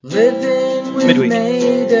Living with Midweek.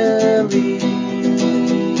 Madeley.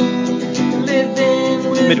 Living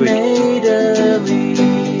with Midweek. Madeley.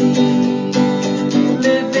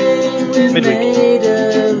 Living with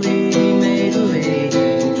Midweek. Madeley.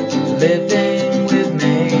 Living with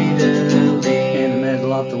Madeley. In the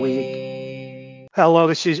middle of the week. Hello,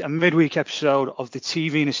 this is a midweek episode of the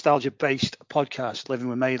TV nostalgia-based podcast, Living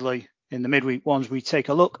with Madeley. In the midweek ones, we take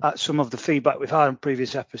a look at some of the feedback we've had on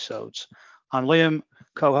previous episodes. I'm Liam,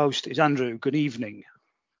 co-host is Andrew. Good evening.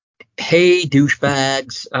 Hey,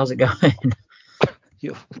 douchebags. How's it going?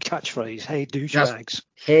 Your catchphrase, hey, douchebags.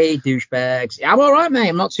 Hey, douchebags. I'm all right, mate.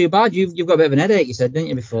 I'm not too bad. You've got a bit of an headache, you said, didn't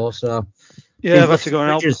you, before? So Yeah, I've had to go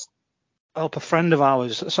and help a friend of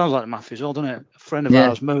ours. It sounds like the mafia, all, doesn't it? A friend of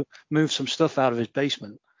ours moved some stuff out of his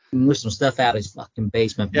basement. Move some stuff out of his fucking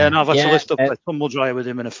basement. Yeah, man. no, I've had to lift up a tumble dryer with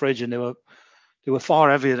him in a fridge, and they were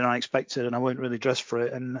far heavier than I expected, and I weren't really dressed for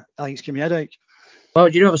it, and I think it's giving me a headache. Oh,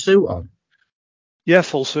 do you have a suit on? Yeah,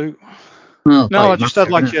 full suit. Oh, No, I just had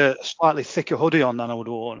like a slightly thicker hoodie on than I would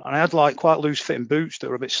have worn, and I had like quite loose fitting boots that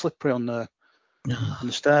were a bit slippery on the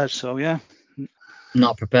stairs. So yeah.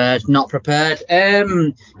 Not prepared.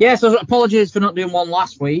 Yeah, so apologies for not doing one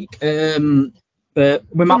last week. But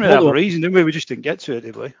we might have a reason, didn't we? We just didn't get to it,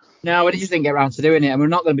 did we? No, we just didn't get around to doing it, and we're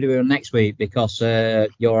not going to be doing it next week because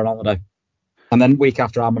you're on holiday, and then week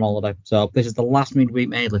after I'm on holiday. So this is the last midweek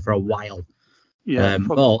Madeley for a while. Yeah,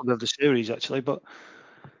 probably of the series actually, but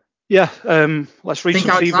yeah, let's read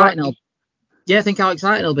some feedback. Think how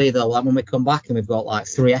exciting it'll be though, like when we come back and we've got like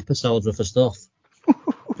 3 episodes worth of stuff.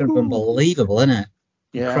 It's going to be unbelievable, isn't it?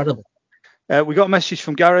 Yeah. Incredible. We got a message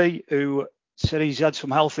from Gary who said he's had some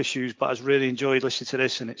health issues, but has really enjoyed listening to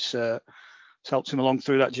this, and it's helped him along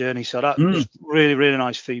through that journey. So that was really, really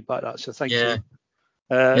nice feedback. So thank you.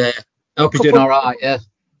 I hope he's doing all right.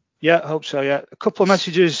 Yeah, I hope so. Yeah, a couple of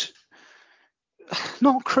messages,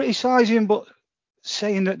 not criticising, but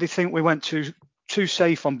saying that they think we went too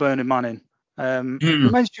safe on Bernard Manning. We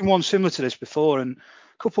mentioned one similar to this before, and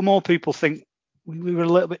a couple more people think we were a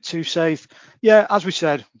little bit too safe. Yeah, as we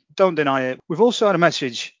said, don't deny it. We've also had a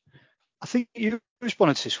message. I think you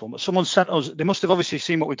responded to this one, but someone sent us. They must have obviously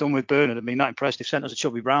seen what we've done with Bernard and been that impressed. They've sent us a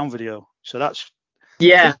Chubby Brown video. So that's.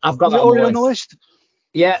 Yeah, I've got that on the list.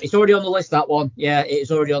 Yeah, it's already on the list, that one. Yeah,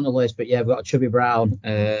 it's already on the list. But yeah, we've got a Chubby Brown.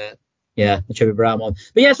 The Chubby Brown one.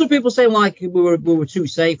 But yeah, some people saying like we were too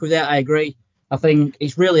safe with it. I agree. I think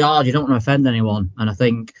it's really hard. You don't want to offend anyone, and I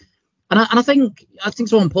think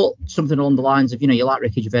someone put something along the lines of, you like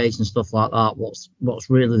Ricky Gervais and stuff like that. What's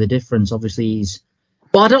really the difference? Obviously,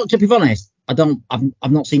 to be honest,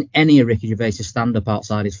 I've not seen any of Ricky Gervais' stand up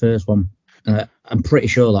outside his first one. I'm pretty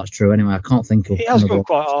sure that's true. Anyway, I can't think of. He has gone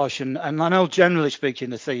quite harsh, and I know generally speaking,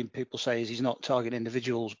 the theme people say is he's not targeting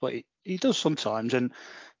individuals, but he does sometimes. And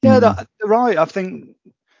yeah, they're right. I think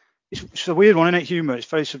it's a weird one, isn't it? Humour. It's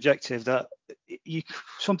very subjective. That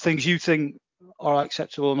some things you think are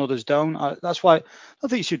acceptable and others don't. That's why I don't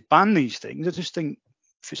think you should ban these things. I just think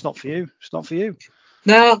if it's not for you, it's not for you.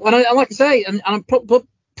 No, and I like I say, and I'm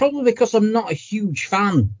probably because I'm not a huge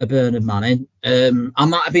fan of Bernard Manning, I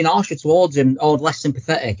might have been harsher towards him, or less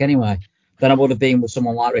sympathetic anyway, than I would have been with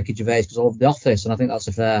someone like Ricky Gervais, because I love The Office, and I think that's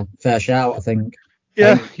a fair shout. I think.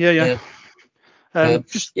 Yeah.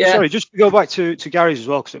 Sorry, just to go back to Gary's as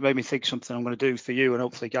well, because it made me think something I'm going to do for you, and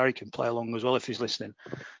hopefully Gary can play along as well if he's listening.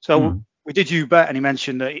 So we did You Bet, and he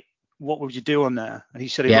mentioned that what would you do on there, and he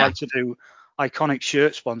said he'd like to do iconic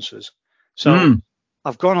shirt sponsors. So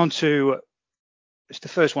I've gone on to, it's the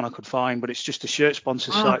first one I could find, but it's just a shirt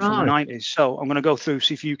sponsor site from the 90s. So I'm going to go through,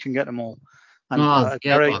 see if you can get them all. And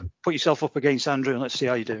Gary, put yourself up against Andrew and let's see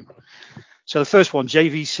how you do. So the first one,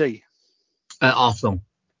 JVC. Arsenal.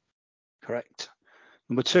 Correct.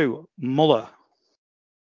 Number 2, Muller.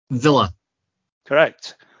 Villa.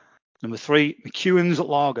 Correct. Number 3, McEwen's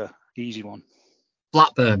Lager. Easy one.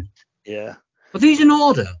 Blackburn. Yeah. Are these in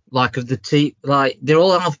order? Like of the team, like they're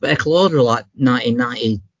all in alphabetical order, like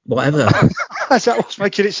 1990, whatever. Is that what's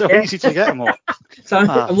making it so easy to get them all? So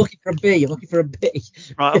I'm looking for a B. I'm looking for a B.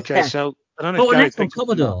 Right. Okay. So I don't know. What next on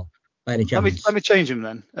Commodore? Let me change them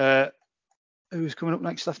then. Who's coming up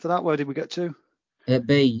next after that? Where did we get to?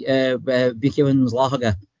 B. McEwen's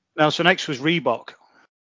Lager. No. So next was Reebok.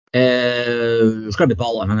 It's got to be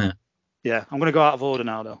Bolton, isn't it? Yeah. I'm going to go out of order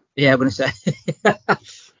now, though. Yeah, I'm going to say.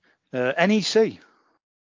 NEC.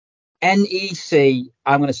 NEC.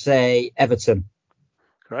 I'm going to say Everton.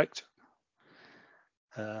 Correct.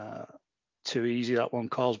 Too easy, that one.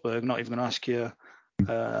 Carlsberg. Not even going to ask you.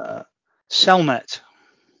 Cellnet.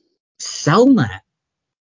 Cellnet.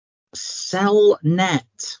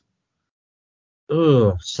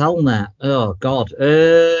 Oh, Cellnet. Oh, God.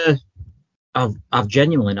 I've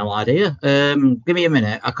genuinely no idea. Give me a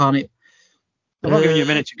minute. I can't. I'm not giving you a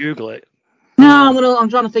minute to Google it. No, I'm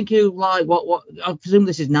trying to think who, like, what. I presume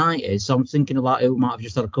this is 90s, so I'm thinking about who might have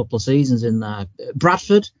just had a couple of seasons in there.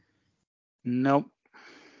 Bradford? Nope.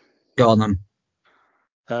 Go on then.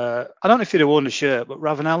 I don't know if he'd have worn the shirt, but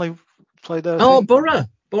Ravanelli played there. Oh, Borough.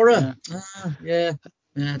 Yeah.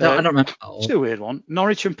 I don't remember. It's a weird one.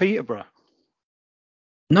 Norwich and Peterborough.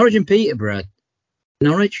 Norwich and Peterborough.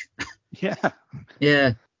 Norwich? Yeah.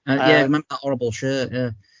 Yeah. I remember that horrible shirt,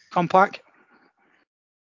 yeah. Compact.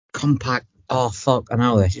 Oh, fuck, I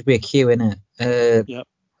know this. It'd be a Q, innit? Yep.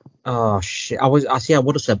 Oh, shit. I would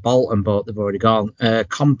have said Bolton, but they've already gone.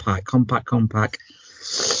 Compact.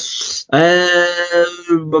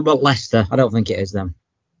 But Leicester. I don't think it is them.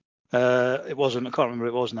 It wasn't. I can't remember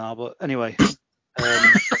who it was now, but anyway.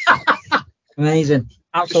 Amazing.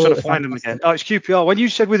 Absolutely. Just trying to find them again. Oh, it's QPR. When you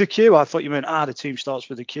said with a Q, I thought you meant the team starts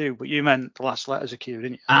with a Q, but you meant the last letter's a Q,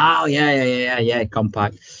 didn't you? Oh, yeah.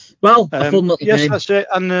 Compact. Well, a fun little yes, game. That's it.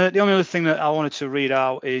 And the only other thing that I wanted to read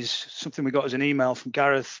out is something we got as an email from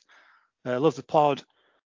Gareth. Love the pod.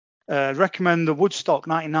 Recommend the Woodstock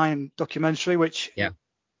 99 documentary, which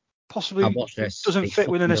possibly I've watched this. Doesn't fit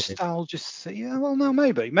with a nostalgia thing. Yeah, well, no,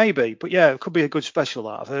 maybe. But yeah, it could be a good special.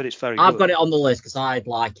 That I've heard it's very good. I've got it on the list because I'd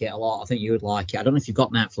like it a lot. I think you would like it. I don't know if you've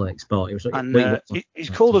got Netflix, but it was. And he's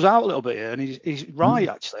called us out a little bit here, and he's right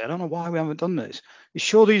actually. I don't know why we haven't done this. He's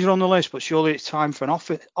sure these are on the list, but surely it's time for an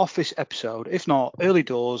office episode. If not, Early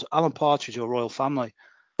Doors, Alan Partridge, or Royal Family.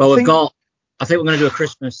 Well, I think we're going to do a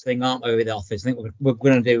Christmas thing, aren't we, with The Office? I think we're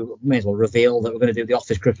going to do, may as well reveal that we're going to do The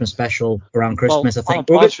Office Christmas special around Christmas. Well, I think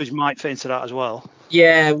Alan Partridge might fit into that as well.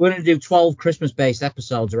 Yeah, we're going to do 12 Christmas-based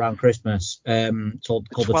episodes around Christmas. Called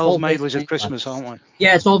 12 Madeleys of Christmas, aren't we?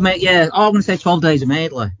 Yeah, 12 Yeah, I'm going to say 12 days of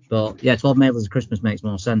Madeley, but yeah, 12 Madeleys of Christmas makes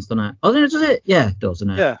more sense, doesn't it? Oh, does it? Yeah, it does,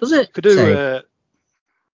 doesn't it? Yeah. Does it? Could do.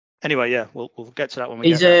 Anyway, yeah, we'll get to that when we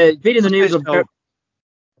get there. He's been in the news.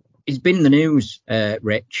 He's been in the news,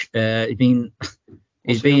 Rich. He's been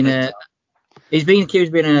accused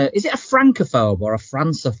of being is it a francophobe or a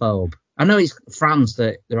francophobe? I know it's France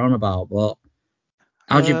that they're on about, but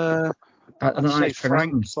how do you? I don't know how it's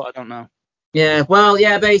pronounced. But I don't know. Yeah, well,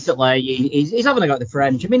 yeah, basically he's having a go at the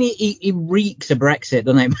French. I mean, he reeks of Brexit,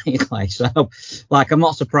 doesn't he, basically? So, like, I'm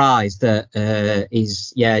not surprised that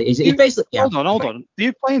he's basically. Yeah. Hold on. Are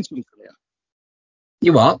you playing something here?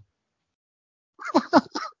 You what?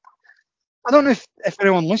 I don't know if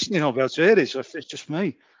anyone listening will be able to hear this, or if it's just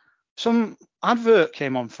me. Some advert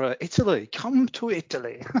came on for Italy. Come to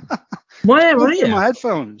Italy. Where are you? My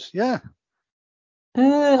headphones. Yeah.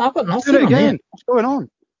 I've got nothing. Do it again. What's going on?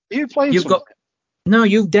 Are you playing something? No,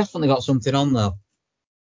 you've definitely got something on though.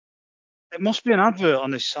 It must be an advert on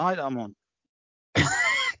this site I'm on.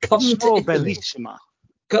 Come to Italy. Bellissima.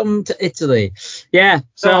 Come to Italy. Yeah.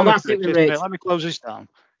 So that's it. Let me close this down.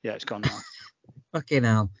 Yeah, it's gone now. Fucking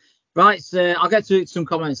hell. Right, so I'll get to some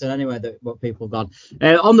comments then anyway, what people have gone.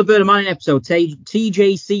 On the Bird of Mine episode,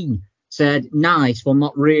 TJC said, nice, well,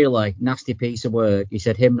 not really. Nasty piece of work. He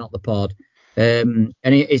said, him, not the pod. And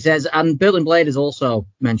he says, and Bill and Blade has also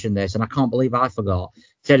mentioned this, and I can't believe I forgot. He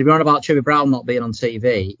said, he were on about Chubby Brown not being on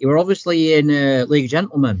TV. You were obviously in League of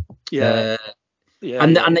Gentlemen. Yeah.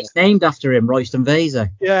 And it's named after him, Royston Vaser.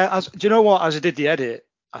 Yeah, do you know what? As I did the edit,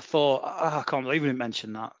 I thought, I can't believe we didn't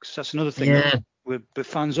mention that, because that's another thing that we're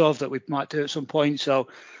fans of that we might do at some point. So,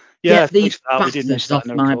 yeah, these we did miss that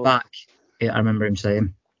off my back. Yeah, I remember him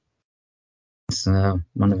saying. So,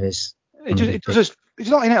 one of his. He's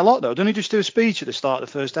not in it a lot, though. Doesn't he just do a speech at the start of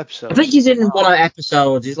the first episode? I think he's in one of the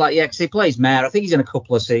episodes. He's like, because he plays Mayor. I think he's in a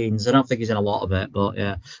couple of scenes. I don't think he's in a lot of it, but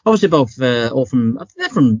yeah. Obviously, both they're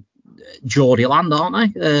from Geordie Land,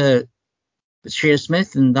 aren't they? Shear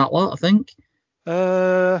Smith and that lot, I think.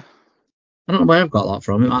 I don't know where I've got that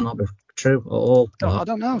from. It might not be true at all. I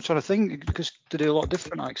don't know. I'm trying to think, because they do a lot of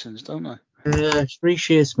different accents, don't they? Reece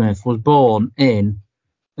Shearsmith was born in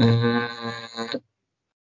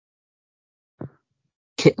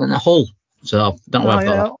Hull, so don't know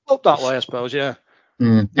where up that way, I suppose. Yeah.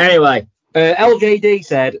 Anyway, LJD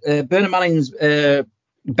said Bernard Manning's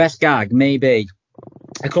best gag may be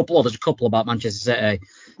a couple about Manchester City.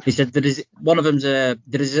 He said one of them's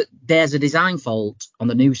there's a design fault on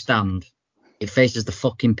the newsstand. It faces the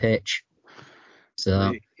fucking pitch.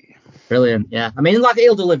 So brilliant, yeah. I mean, like,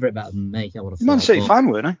 he'll deliver it better than me. I would have thought. Man City fan,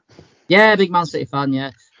 weren't he? Yeah, big Man City fan,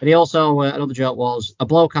 yeah. But he also another joke was, a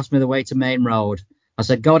bloke asked me the way to Main Road. I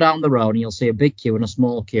said, go down the road and you'll see a big queue and a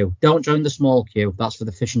small queue. Don't join the small queue. That's for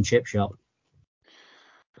the fish and chip shop.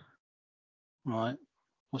 Right.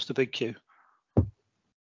 What's the big queue?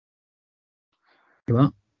 You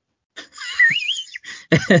what?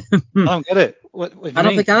 I don't get it. What I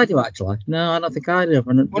don't think I do, actually. No, I don't think I do.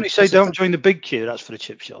 When you say don't join the big queue, that's for the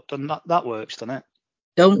chip shop. Then that works, doesn't it?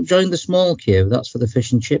 Don't join the small queue. That's for the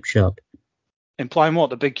fish and chip shop. Implying what?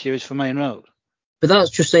 The big queue is for Main Road? But that's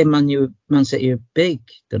just saying Man City are big,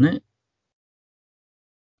 doesn't it?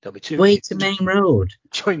 There'll be two. Way to Main Road.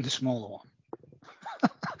 Join the smaller one.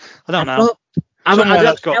 I don't know.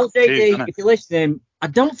 LJD, if you're listening, I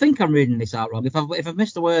don't think I'm reading this out wrong. If I've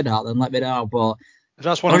missed a word out, then let me know. But if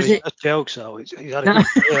that's one of his jokes, though. He's had a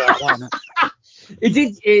good He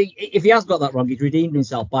did. If he has got that wrong, he's redeemed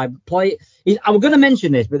himself by play. I was going to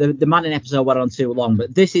mention this, but the Manning episode went on too long.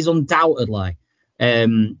 But this is undoubtedly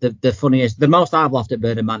the funniest, the most I've laughed at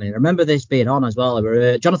Bernard Manning. I remember this being on as well. It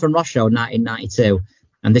was Jonathan Ross show in 1992,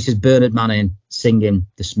 and this is Bernard Manning singing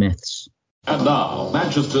The Smiths. And now,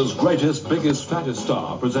 Manchester's greatest, biggest, fattest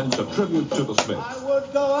star presents a tribute to the Smiths. I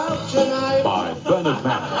would go out tonight by Bernard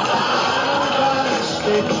Manning.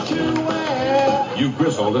 You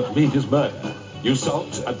bristled at Meat is Murder. You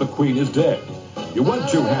sulked at The Queen is Dead. You weren't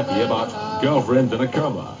too happy about Girlfriend in a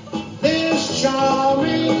Coma. This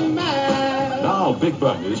charming man. Now Big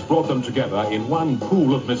Bernie's brought them together in one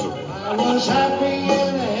pool of misery. I was happy in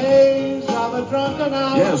the haze of a drunken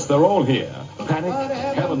hour. Yes, they're all here. Panic,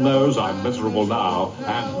 Heaven Knows I'm Miserable Now,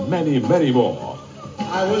 and many, many more.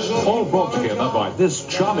 All brought together by this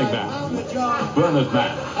charming man, Bernard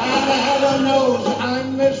Manning. And Heaven Knows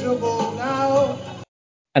I'm Miserable Now.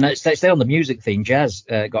 And stay on the music theme. Jazz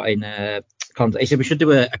got in contact. He said we should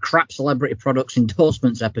do a crap celebrity products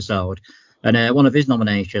endorsements episode. And one of his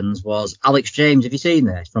nominations was Alex James. Have you seen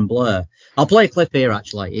this from Blur? I'll play a clip here,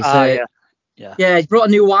 actually. Yeah. Yeah, he's brought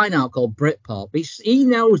a new wine out called Britpop. He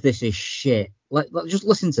knows this is shit. Just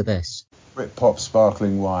listen to this. Britpop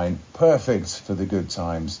sparkling wine, perfect for the good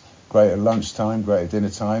times. Great at lunchtime, great at dinner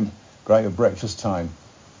time, great at breakfast time,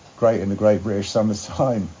 great in the Great British Summer's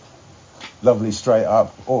time. Lovely straight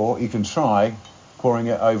up, or you can try pouring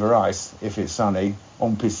it over ice if it's sunny,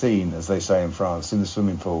 en piscine, as they say in France, in the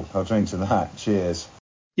swimming pool. I'll drink to that. Cheers.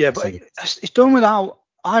 Yeah, but it's done without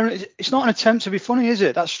irony. It's not an attempt to be funny, is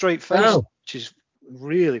it? That's straight face, which is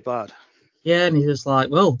really bad. Yeah, and he's just like,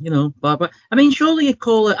 well, bye. I mean, surely you'd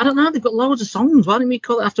call it, I don't know, they've got loads of songs. Why don't you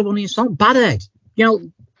call it after one of your songs? Bad Head.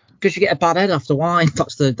 Because you get a bad head after wine.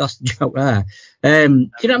 That's the joke there. Do you know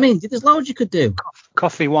what I mean? There's loads you could do.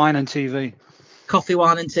 Coffee, wine, and TV. Coffee,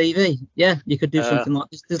 wine, and TV. Yeah, you could do something like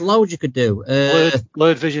this. There's loads you could do.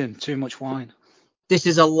 Blurred vision, too much wine. This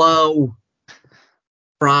is a low-priced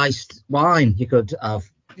wine you could have.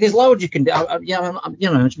 There's loads you can do. I'm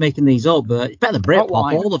just making these up, but it's better than Britpop,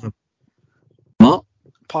 all of them. What?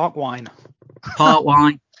 Park wine. Park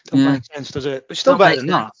wine. Doesn't make sense, does it? It's still better than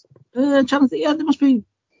that. I'm trying to think. Yeah, there must be.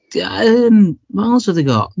 What else have they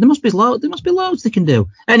got? There must be loads they can do.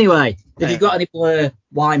 Anyway, if you've got any Blur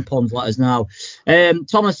wine puns, let us know.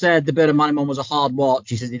 Thomas said the Bernard Manning one was a hard watch.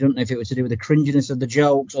 He says he doesn't know if it was to do with the cringiness of the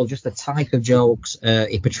jokes or just the type of jokes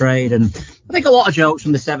he portrayed. And I think a lot of jokes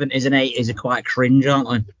from the 70s and 80s are quite cringe, aren't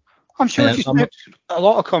they? I'm sure if you snipped a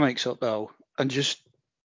lot of comics up though, and just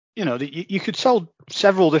you could sell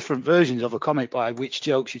several different versions of a comic by which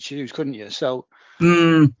jokes you choose, couldn't you? So.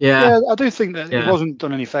 Yeah, I do think that it wasn't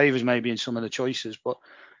done any favours maybe in some of the choices, but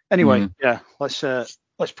anyway, let's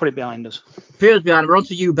put it behind us. We're on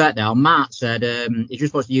to You Bet now. Matt said he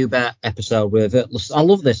just watched the You Bet episode with I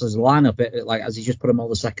love this as a lineup, as he just put them all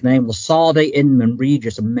the second name: Lasardi, Inman,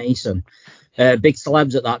 Regis, and Mason. Big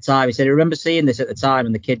celebs at that time. He said he remembers seeing this at the time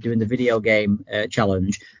and the kid doing the video game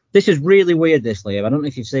challenge. This is really weird, this, Liam. I don't know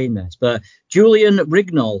if you've seen this, but Julian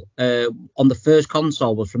Rignall on the first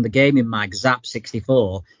console was from the gaming mag Zap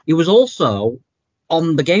 64. He was also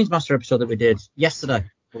on the Games Master episode that we did yesterday,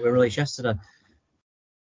 that we released yesterday.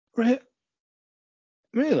 Really?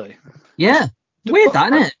 Yeah. Weird,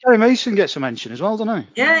 that, isn't it? Gary Mason gets a mention as well, doesn't he?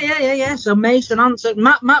 Yeah. So Mason answered.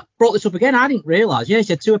 Matt brought this up again. I didn't realise. Yeah, he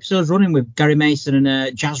said 2 episodes running with Gary Mason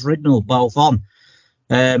and Jazz Rignall both on.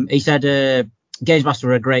 He said Games Master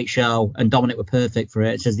were a great show and Dominic were perfect for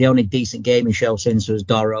it. It says the only decent gaming show since was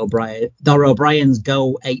Dora O'Brien's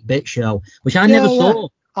Go 8-Bit show, which I never saw.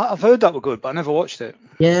 I've heard that were good, but I never watched it.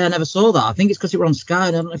 Yeah, I never saw that. I think it's because it were on Sky.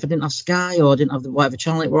 I don't know if I didn't have Sky or I didn't have whatever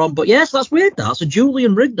channel it were on. But yes, that's weird. So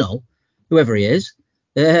Julian Rignall, whoever he is,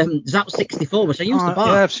 Zap 64, which I used to buy.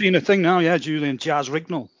 Yeah, I've seen a thing now. Yeah, Julian Jazz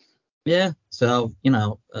Rignall. Yeah, so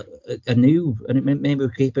a new, and maybe we'll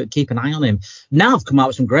keep an eye on him. Now I've come out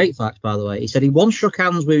with some great facts, by the way. He said he once shook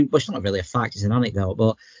hands with, well, it's not really a fact, it's an anecdote,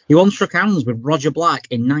 but he once shook hands with Roger Black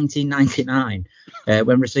in 1999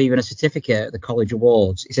 when receiving a certificate at the College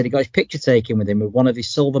Awards. He said he got his picture taken with him with one of his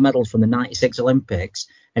silver medals from the '96 Olympics,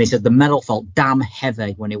 and he said the medal felt damn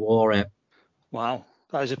heavy when he wore it. Wow.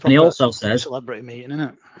 That is a and he also says celebrity meeting, isn't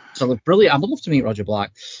it? So brilliant. I'd love to meet Roger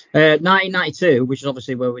Black. 1992, which is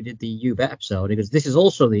obviously where we did the You Bet episode, because this is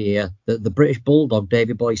also the year that the British Bulldog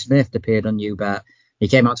Davy Boy Smith appeared on You Bet. He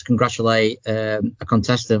came out to congratulate a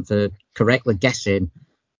contestant for correctly guessing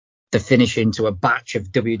the finish into a batch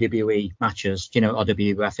of WWE matches, or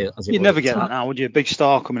WWF as it You'd never get that now, would you? A big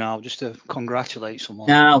star coming out just to congratulate someone.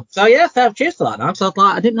 No. So yeah, cheers for that now. So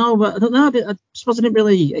I didn't know, but I don't know. I suppose I didn't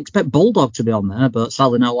really expect Bulldog to be on there, but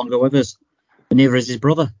sadly no longer with us. But neither is his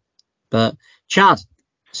brother. But Chad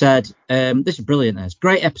said, this is brilliant. This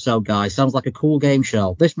great episode, guys. Sounds like a cool game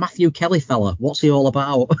show. This Matthew Kelly fella, what's he all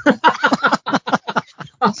about?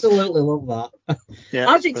 Absolutely love that. Yeah,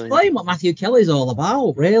 how do you explain what Matthew Kelly's all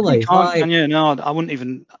about, really? You can't, no, I don't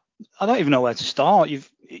even know where to start. You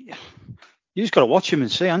just got to watch him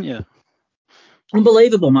and see, haven't you?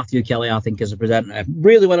 Unbelievable, Matthew Kelly, I think, as a presenter.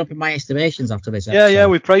 Really went up in my estimations after this episode. Yeah,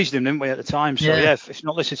 we praised him, didn't we, at the time? So, if you've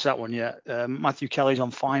not listened to that one yet, Matthew Kelly's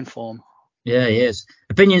on fine form. Yeah, he is.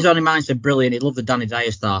 Opinions on him, mine said brilliant. He loved the Danny Dyer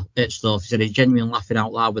stuff. He said he's genuinely laughing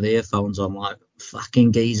out loud with the earphones on, like,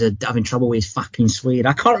 fucking geezer having trouble with his fucking Swede.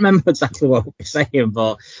 I can't remember exactly what we were saying,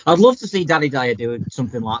 but I'd love to see Danny Dyer doing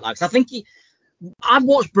something like that. Because I think I've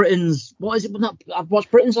watched Britain's, I've watched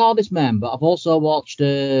Britain's Hardest Men, but I've also watched,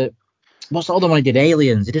 what's the other one he did?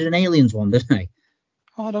 Aliens. He did an Aliens one, didn't he?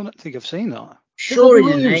 Oh, I don't think I've seen that. Sure,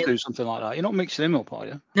 he did do something like that. You're not mixing him up, are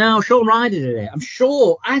you? No, Sean Ryder did it. I'm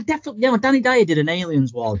sure. I definitely. Yeah, Danny Dyer did an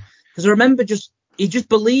Aliens one because I remember he just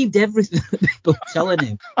believed everything that people were telling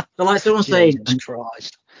him. So like someone saying,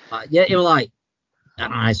 Christ. He was like,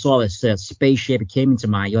 and I saw this spaceship. It came into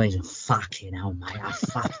my eyes and fucking hell, mate, I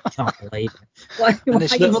fucking can't believe it. Like, and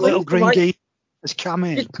this little green geezer has come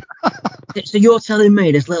in. So you're telling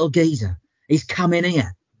me this little geezer, he's come in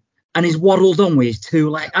here? And he's waddled on with his two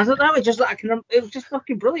legs. I don't know. It was just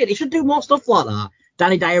fucking brilliant. He should do more stuff like that.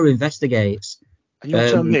 Danny Dyer investigates. And you're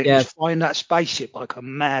telling me he's flying that spaceship like a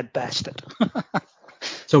mad bastard.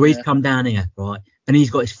 So he's come down here, right? And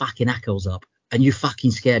he's got his fucking hackles up. And you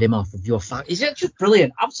fucking scared him off with your Is it just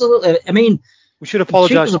brilliant? Absolutely. I mean, we should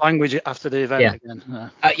apologise for language after the event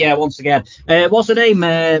again. Once again. What's her name?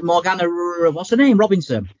 Morgana. What's her name?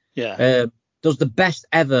 Robinson. Yeah. Does the best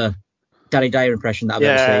ever Danny Dyer impression that I've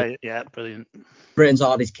ever seen. Yeah, brilliant. Britain's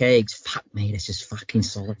Hardest Cakes. Fuck me, this is fucking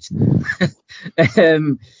solid.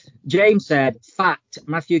 James said, fact,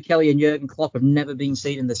 Matthew Kelly and Jurgen Klopp have never been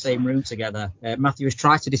seen in the same room together. Matthew has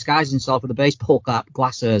tried to disguise himself with a baseball cap,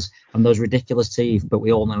 glasses, and those ridiculous teeth, but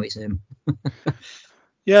we all know it's him.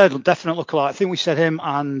 Yeah, it'll definitely look alike. I think we said him,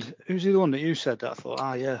 and who's the one that you said that? I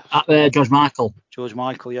thought, George Michael. George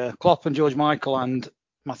Michael, yeah. Klopp and George Michael and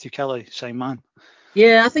Matthew Kelly, same man.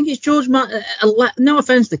 Yeah, I think it's George no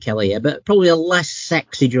offence to Kelly here, but probably a less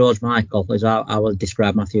sexy George Michael is how I would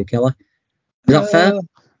describe Matthew Kelly. Is that fair?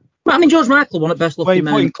 Well, I mean, George Michael won at best looking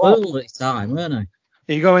man in the world at his time, weren't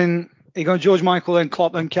he? Are you going George Michael and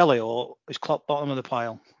Klopp and Kelly, or is Klopp bottom of the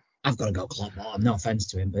pile? I've got to go Klopp bottom. No offence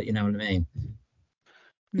to him, but you know what I mean.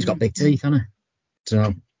 He's got big teeth, hasn't he?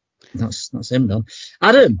 So that's him done.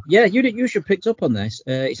 Adam, yeah, you should have picked up on this.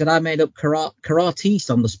 He said I made up karateist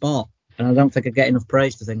on the spot. And I don't think I get enough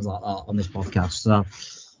praise for things like that on this podcast. So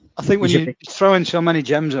I think when you're throwing so many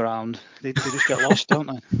gems around, they just get lost, don't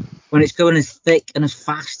they? When it's going as thick and as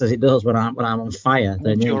fast as it does when I'm on fire,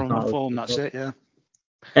 then you're on the form. That's it,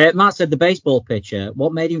 yeah. Matt said the baseball pitcher.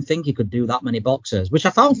 What made him think he could do that many boxers? Which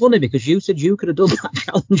I found funny because you said you could have done that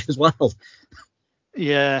challenge as well.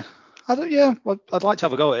 Yeah, well, I'd like to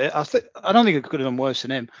have a go at it. I don't think I could have done worse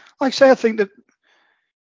than him. Like I say, I think that.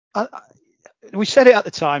 We said it at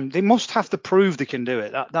the time. They must have to prove they can do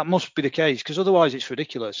it. That must be the case, because otherwise it's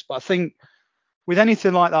ridiculous. But I think with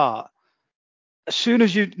anything like that, as soon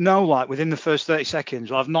as you know, like within the first 30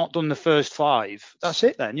 seconds, well, I've not done the first 5. That's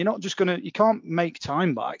it. Then you're not just you can't make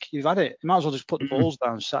time back. You've had it. You might as well just put the balls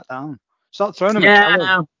down, sat down, start throwing them.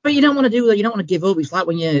 Yeah, but you don't want to do that. You don't want to give up. It's like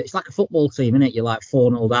it's like a football team, isn't it? You're like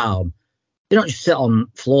 4-0 down. They don't just sit on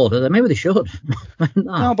floor, do they? Maybe they should.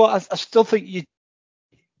 No, but I still think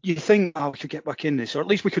you think, we could get back in this, or at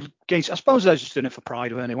least we could gain. I suppose they're just doing it for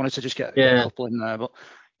pride, weren't they? Wanted to just get a couple in there. But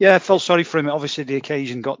yeah, I felt sorry for him. Obviously, the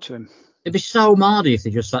occasion got to him. It'd be so mardy if they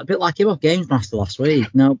just a bit like him off Games Master last week.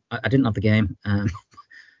 No, I didn't have the game.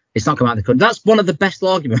 It's not come out of the country. That's one of the best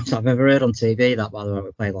arguments I've ever heard on TV. That, by the way,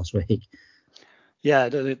 we played last week. Yeah,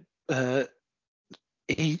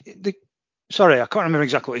 sorry, I can't remember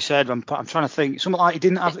exactly what he said. I'm trying to think. Something like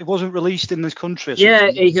it wasn't released in this country.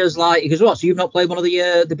 Yeah, he goes, what? So you've not played one of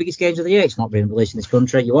the biggest games of the year? It's not been released in this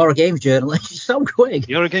country. You are a games journalist. You're so quick.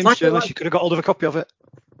 You're a games journalist. You could have got hold of a copy of it.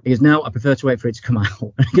 He goes, no, I prefer to wait for it to come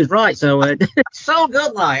out. He goes, right, so it's so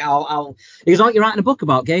good, like, he goes, like, you're writing a book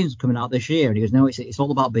about games coming out this year. And he goes, no, it's all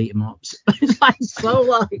about beat 'em ups. It's like, so,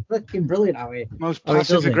 like, fucking brilliant how he... Most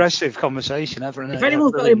passive-aggressive conversation ever, isn't it? If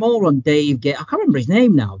anyone's got any more on Dave, I can't remember his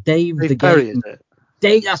name now. Dave the Perry, Game. is it?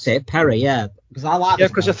 Dave, that's it, Perry, yeah. Because I like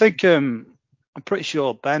because I think, I'm pretty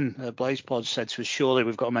sure Ben BlazePod said to us, surely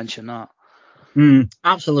we've got to mention that.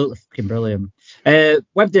 Absolutely fucking brilliant.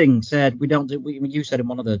 Webding said you said in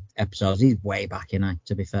one of the episodes, he's way back in,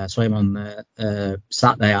 to be fair. Saw him on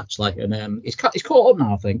Saturday actually, and he's caught up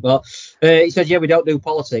now, I think. But he said, yeah, we don't do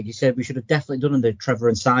politics. He said we should have definitely done in the Trevor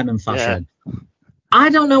and Simon fashion. Yeah. I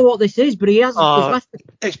don't know what this is, but he has.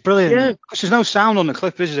 It's brilliant. Yeah. Because there's no sound on the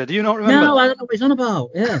clip, is there? Do you not remember? No, I don't know what he's on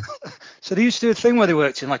about. Yeah. So they used to do a thing where they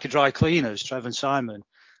worked in like a dry cleaners, Trevor and Simon.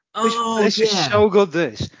 This yeah. is so good,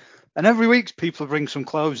 this. And every week people bring some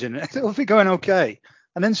clothes in. It'll be going okay.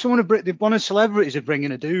 And then one of the celebrities would bring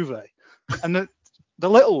in a duvet. And the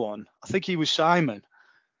little one, I think he was Simon,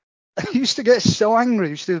 he used to get so angry.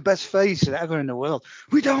 He used to do the best face ever in the world.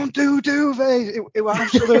 We don't do duvets. It was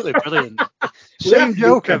absolutely brilliant. Same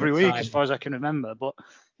joke every week as far as I can remember. But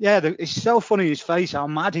yeah, it's so funny, his face, how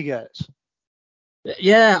mad he gets.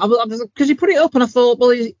 Yeah, because he put it up and I thought,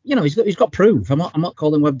 well, he's got proof. I'm not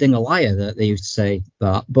calling Webding a liar that they used to say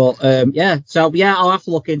that, but I'll have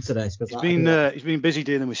to look into this. He's been busy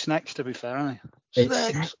dealing with snacks, to be fair, hasn't he?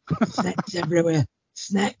 Snacks everywhere,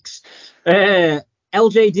 snacks.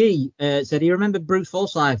 LJD said he remembered Bruce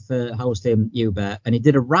Forsyth hosting UBET, and he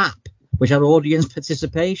did a rap which had audience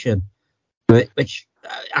participation, which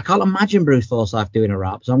I can't imagine Bruce Forsyth doing a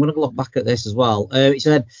rap, so I'm going to look back at this as well. He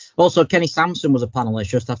said also Kenny Sampson was a panelist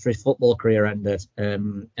just after his football career ended,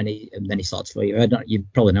 and then he sort of, you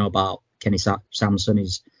probably know about Kenny Sampson.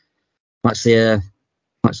 He's likes a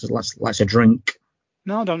drink.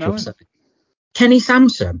 No, I don't know him. Kenny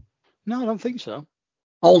Sampson? No, I don't think so.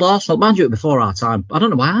 Old Arsenal, mind you, before our time. I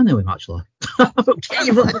don't know why I knew him actually.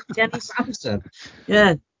 Kenny Sampson,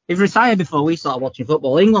 yeah. He's retired before we started watching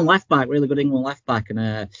football. England left back, really good England left back,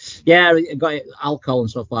 and he got alcohol and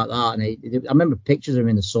stuff like that. And I remember pictures of him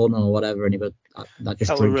in the sun or whatever, and he was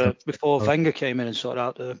before Wenger came in and sorted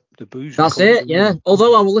out the booze. That's it, yeah.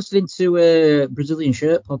 Although I was listening to a Brazilian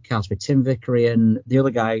Shirt podcast with Tim Vickery and the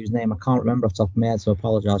other guy whose name I can't remember off the top of my head, so I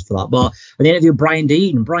apologise for that. But when they interviewed Brian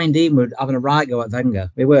Dean, and Brian Dean was having a right go at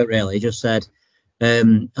Wenger. He weren't really. He just said,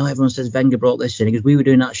 everyone says Wenger brought this in. He goes, we were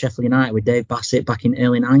doing that at Sheffield United with Dave Bassett back in the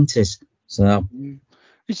early 90s. So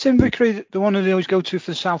is Tim Vickery the one that they always go to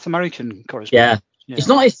for the South American correspondent? Yeah. It's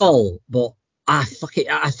not his fault, but I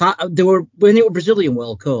thought when it was Brazilian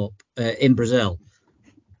World Cup in Brazil,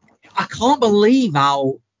 I can't believe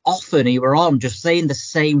how often he were on just saying the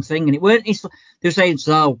same thing, and it weren't his. They were saying,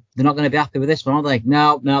 so they're not going to be happy with this one, are they?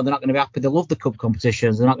 No, they're not going to be happy. They love the cup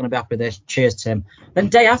competitions. They're not going to be happy with this. Cheers, Tim. Then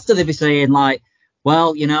day after they'd be saying like,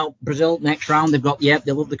 well, Brazil next round, they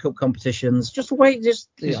love the cup competitions. Just wait, he's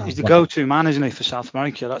the go-to man, isn't he, for South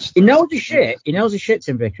America? He knows his shit. He knows his shit,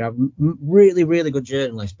 Tim Vicker. I'm really, really good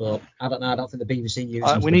journalist, but I don't know. I don't think the BBC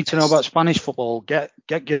uses him. We need to know about Spanish football. Get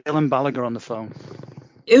Gillen Balaguer on the phone.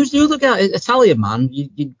 Who's the other guy? Italian man.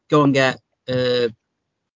 You'd go and get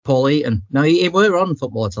Paul Eaton. No, he were on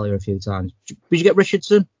Football Italia a few times. Would you get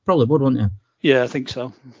Richardson? Probably would, wouldn't you? Yeah, I think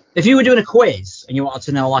so. If you were doing a quiz and you wanted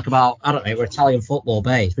to know, like, about, I don't know, we're Italian football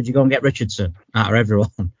based, would you go and get Richardson out of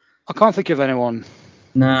everyone? I can't think of anyone.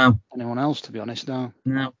 No. Anyone else, to be honest, no.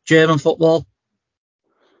 No. German football?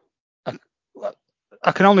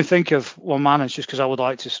 I can only think of one man, it's just because I would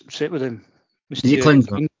like to sit with him. Is it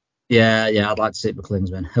Klinsmann? Yeah, I'd like to sit with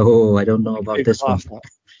Klinsmann. Oh, I don't know about this one.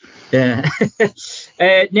 Yeah.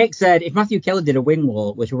 Nick said if Matthew Kelly did a wing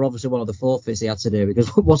walk, which were obviously one of the forfeits he had to do,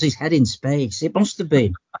 because was his head in space? It must have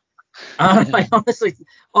been. I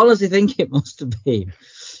honestly think it must have been.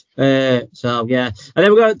 So yeah, and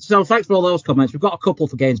then we go. So thanks for all those comments. We've got a couple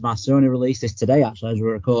for Games Master. Only released this today actually as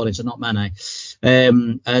we're recording, so not many.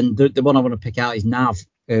 And the one I want to pick out is Nav,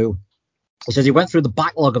 who says he went through the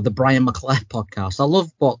backlog of the Brian McClare podcast. I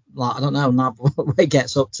love I don't know, Nav, what he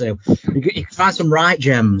gets up to. You can find some right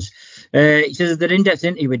gems. He says that in-depth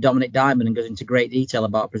interview with Dominic Diamond and goes into great detail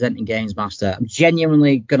about presenting Games Master. I'm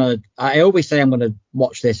genuinely I always say I'm gonna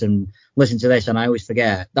watch this and listen to this, and I always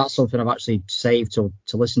forget. That's something I've actually saved to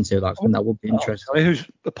listen to. That's something that would be interesting. Who's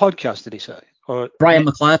the podcast? Did he say? Or Brian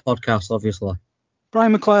McClare podcast, obviously.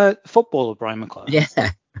 Brian McClare, footballer Brian McClare. Yeah,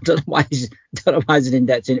 I don't know why he's an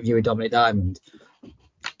in-depth interview with Dominic Diamond.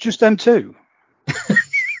 Just them two.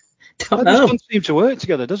 That doesn't seem to work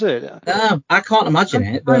together, does it? No, I can't imagine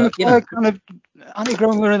it. But hasn't he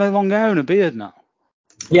grown really long hair and a beard now?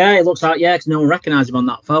 Yeah, it looks like because no one recognised him on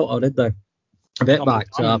that photo, did they? a bit back.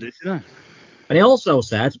 And he also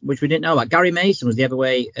said, which we didn't know about, Gary Mason was the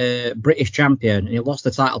heavyweight British champion, and he lost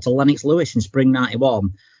the title to Lennox Lewis in spring '91.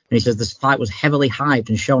 And he says this fight was heavily hyped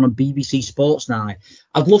and shown on BBC Sports Night.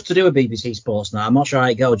 I'd love to do a BBC Sports Night. I'm not sure how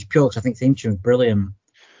it goes, pure because I think the theme tune was brilliant.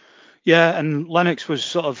 Yeah, and Lennox was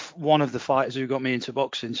sort of one of the fighters who got me into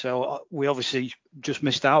boxing, so we obviously just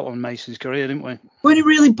missed out on Mason's career, didn't we? Wasn't it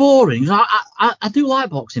really boring? I do like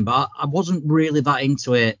boxing, but I wasn't really that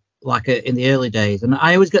into it like in the early days. And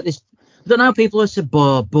I always get this, I don't know how people are so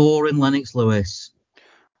boring Lennox Lewis.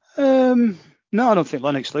 No, I don't think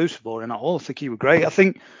Lennox Lewis was boring at all. I think he was great. I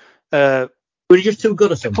think... were he just too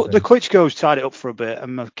good or something? The Klitschko's tied it up for a bit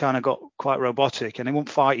and kind of got quite robotic, and they won't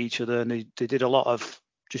fight each other, and they did a lot of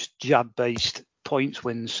just jab-based points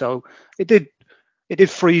wins. So it did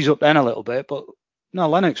freeze up then a little bit, but no,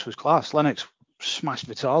 Lennox was class. Lennox smashed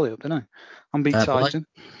Vitali up, didn't he? And beat Tyson.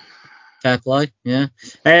 Fair play, yeah.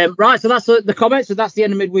 Right, so that's the comments. So that's the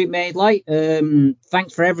end of Midweek Madeley.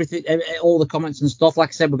 Thanks for everything, all the comments and stuff.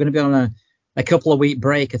 Like I said, we're going to be on a couple of week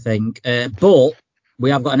break, I think. But we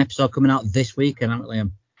have got an episode coming out this week, haven't we,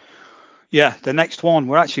 Liam? Yeah, the next one,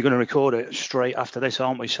 we're actually going to record it straight after this,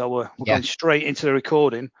 aren't we? So we're going straight into the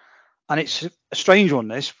recording. And it's a strange one,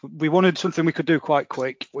 this. We wanted something we could do quite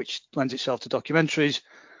quick, which lends itself to documentaries.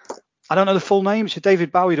 I don't know the full name. It's a David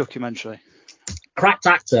Bowie documentary. Cracked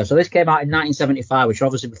Actor. So this came out in 1975, which is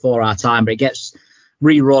obviously before our time, but it gets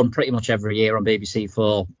rerun pretty much every year on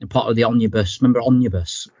BBC4, and part of the Omnibus, remember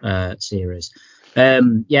Omnibus series.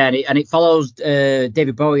 And it follows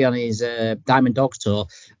David Bowie on his Diamond Dogs tour.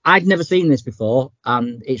 I'd never seen this before,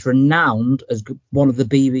 and it's renowned as one of the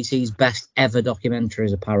BBC's best ever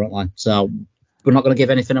documentaries, apparently. So we're not going to give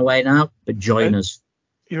anything away now, but join us.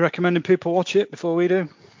 You recommending people watch it before we do?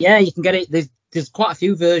 Yeah, you can get it. There's quite a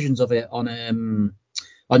few versions of it on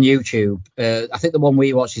YouTube. I think the one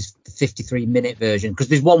we watched is the 53-minute version, because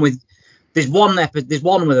there's one with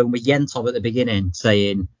them with Yentov at the beginning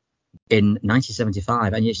saying in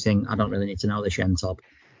 1975, and you just think, I don't really need to know this Yentov.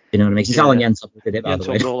 You know what I mean? It's Alan Yentov who did it, by the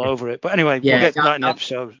way. Yentov's all over it. But anyway, we'll get to that in the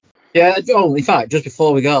episode. Yeah, in fact, just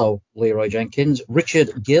before we go, Leroy Jenkins,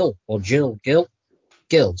 Richard Gill, or Gill,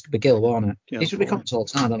 it's be Gill, won't it? He should be comments all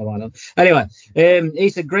the time, I don't know why not. Anyway,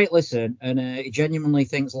 he's a great listen, and he genuinely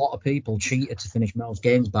thinks a lot of people cheated to finish most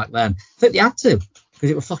games back then. I think they had to, because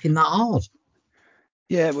it was fucking that hard.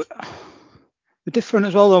 Yeah, but they're different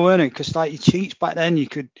as well, though, weren't it? Because like your cheats back then, you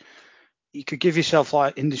could give yourself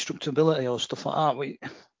like indestructibility or stuff like that. We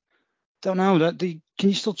don't know. Can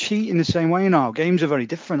you still cheat in the same way now? Games are very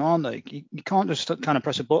different, aren't they? You can't just kind of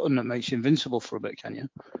press a button that makes you invincible for a bit, can you?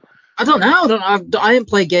 I don't know. I haven't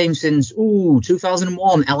played games since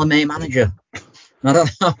 2001 LMA Manager. I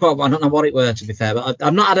don't know what it were, to be fair, but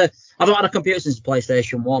I've not had a computer since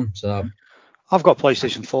PlayStation 1. So I've got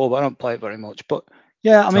PlayStation 4, but I don't play it very much. But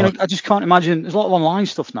yeah, I mean, I just can't imagine. There's a lot of online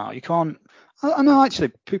stuff now. You can't. I know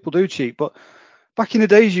actually people do cheat, but back in the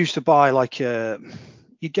days, you used to buy like you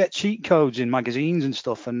get cheat codes in magazines and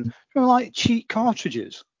stuff, and like cheat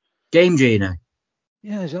cartridges. Game Genie.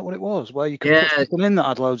 Yeah, is that what it was? Where you could put something in that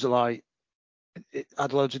had loads of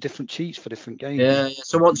different cheats for different games. Yeah.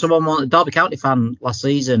 Someone, Derby County fan last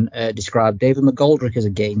season described David McGoldrick as a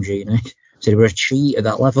Game Genie. So they were a cheat at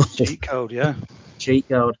that level. Cheat code, yeah. Cheat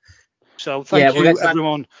code. So thank you,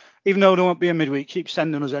 everyone. Even though there won't be a midweek, keep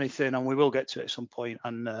sending us anything, and we will get to it at some point.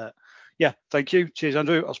 And thank you. Cheers,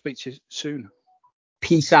 Andrew. I'll speak to you soon.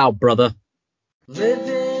 Peace out, brother.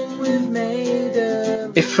 Living with Madeley.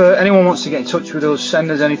 If anyone wants to get in touch with us,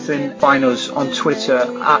 send us anything, find us on Twitter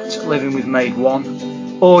at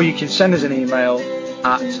livingwithmade1, or you can send us an email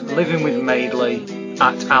at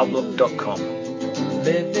livingwithmadeley@outlook.com.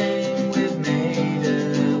 Living